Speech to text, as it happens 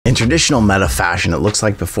traditional Meta fashion, it looks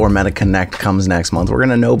like before Meta Connect comes next month, we're going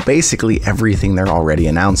to know basically everything they're already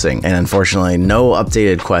announcing. And unfortunately, no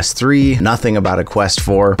updated Quest 3, nothing about a Quest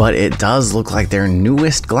 4, but it does look like their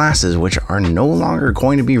newest glasses, which are no longer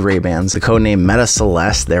going to be Ray-Bans, the codename Meta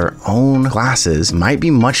Celeste, their own glasses, might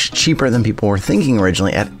be much cheaper than people were thinking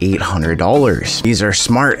originally at $800. These are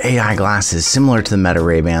smart AI glasses similar to the Meta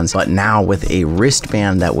Ray-Bans, but now with a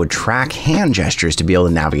wristband that would track hand gestures to be able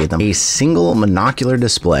to navigate them, a single monocular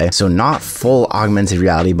display, so not full augmented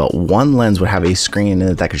reality, but one lens would have a screen in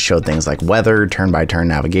it that could show things like weather, turn-by-turn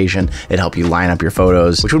navigation. It'd help you line up your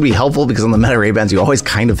photos, which would be helpful because on the Meta Ray-Bans, you always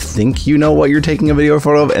kind of think you know what you're taking a video or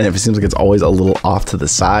photo of, and it seems like it's always a little off to the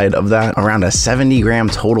side of that. Around a 70-gram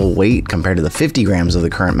total weight compared to the 50 grams of the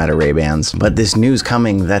current Meta Ray-Bans. But this news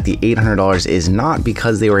coming that the $800 is not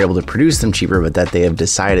because they were able to produce them cheaper, but that they have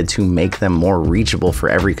decided to make them more reachable for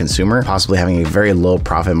every consumer, possibly having a very low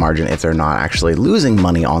profit margin if they're not actually losing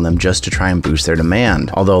money on them just to try and boost their demand.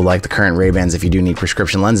 Although like the current Ray-Bans, if you do need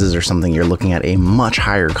prescription lenses or something, you're looking at a much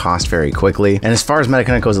higher cost very quickly. And as far as Meta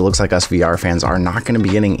Connect goes, it looks like us VR fans are not going to be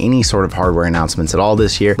getting any sort of hardware announcements at all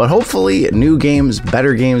this year, but hopefully new games,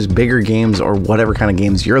 better games, bigger games, or whatever kind of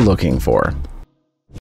games you're looking for.